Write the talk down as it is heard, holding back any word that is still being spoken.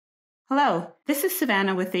Hello, this is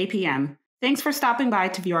Savannah with APM. Thanks for stopping by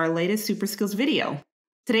to view our latest Super Skills video.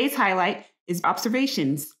 Today's highlight is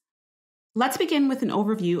observations. Let's begin with an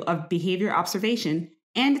overview of behavior observation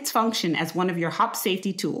and its function as one of your HOP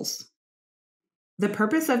safety tools. The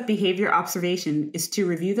purpose of behavior observation is to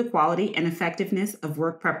review the quality and effectiveness of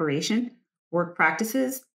work preparation, work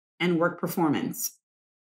practices, and work performance.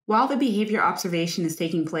 While the behavior observation is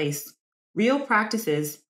taking place, real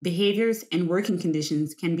practices, behaviors, and working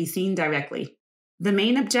conditions can be seen directly. The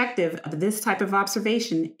main objective of this type of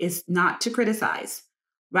observation is not to criticize.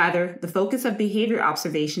 Rather, the focus of behavior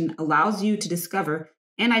observation allows you to discover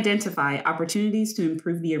and identify opportunities to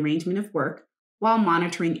improve the arrangement of work while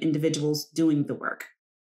monitoring individuals doing the work.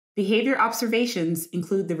 Behavior observations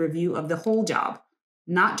include the review of the whole job,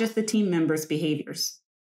 not just the team members' behaviors.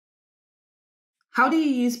 How do you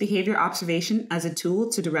use behavior observation as a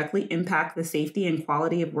tool to directly impact the safety and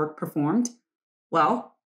quality of work performed?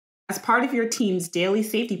 Well, as part of your team's daily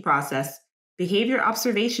safety process, behavior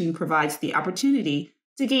observation provides the opportunity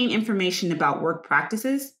to gain information about work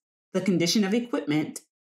practices, the condition of equipment,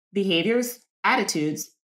 behaviors,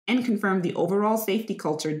 attitudes, and confirm the overall safety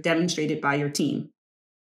culture demonstrated by your team.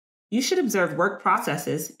 You should observe work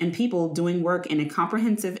processes and people doing work in a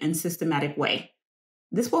comprehensive and systematic way.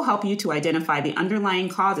 This will help you to identify the underlying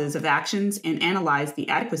causes of actions and analyze the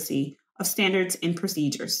adequacy of standards and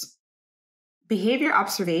procedures. Behavior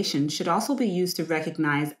observation should also be used to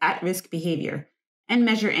recognize at-risk behavior and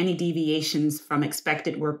measure any deviations from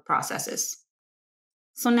expected work processes.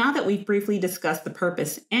 So now that we've briefly discussed the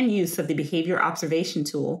purpose and use of the behavior observation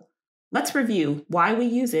tool, let's review why we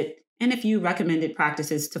use it and a few recommended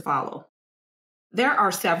practices to follow. There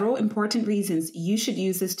are several important reasons you should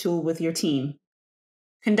use this tool with your team.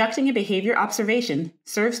 Conducting a behavior observation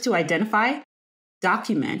serves to identify,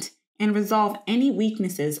 document, and resolve any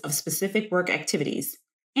weaknesses of specific work activities,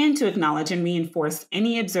 and to acknowledge and reinforce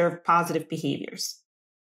any observed positive behaviors.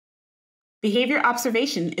 Behavior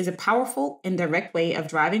observation is a powerful and direct way of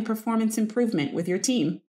driving performance improvement with your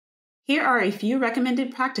team. Here are a few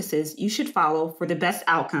recommended practices you should follow for the best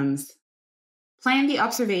outcomes. Plan the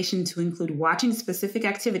observation to include watching specific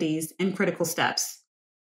activities and critical steps.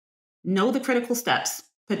 Know the critical steps,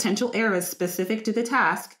 potential errors specific to the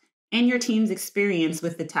task, and your team's experience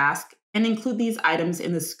with the task, and include these items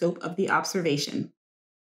in the scope of the observation.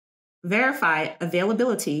 Verify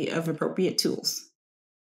availability of appropriate tools.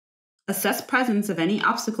 Assess presence of any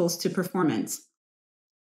obstacles to performance.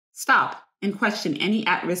 Stop and question any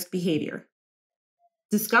at-risk behavior.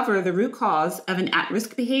 Discover the root cause of an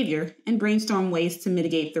at-risk behavior and brainstorm ways to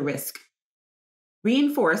mitigate the risk.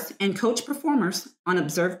 Reinforce and coach performers on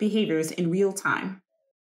observed behaviors in real time.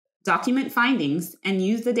 Document findings and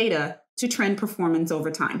use the data to trend performance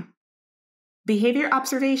over time. Behavior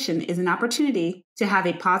observation is an opportunity to have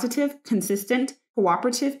a positive, consistent,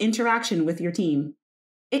 cooperative interaction with your team.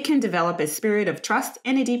 It can develop a spirit of trust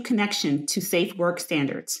and a deep connection to safe work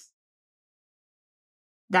standards.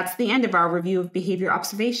 That's the end of our review of behavior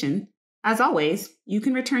observation. As always, you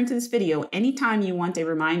can return to this video anytime you want a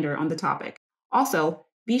reminder on the topic. Also,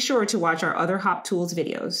 be sure to watch our other HOP Tools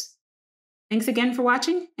videos. Thanks again for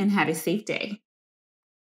watching and have a safe day.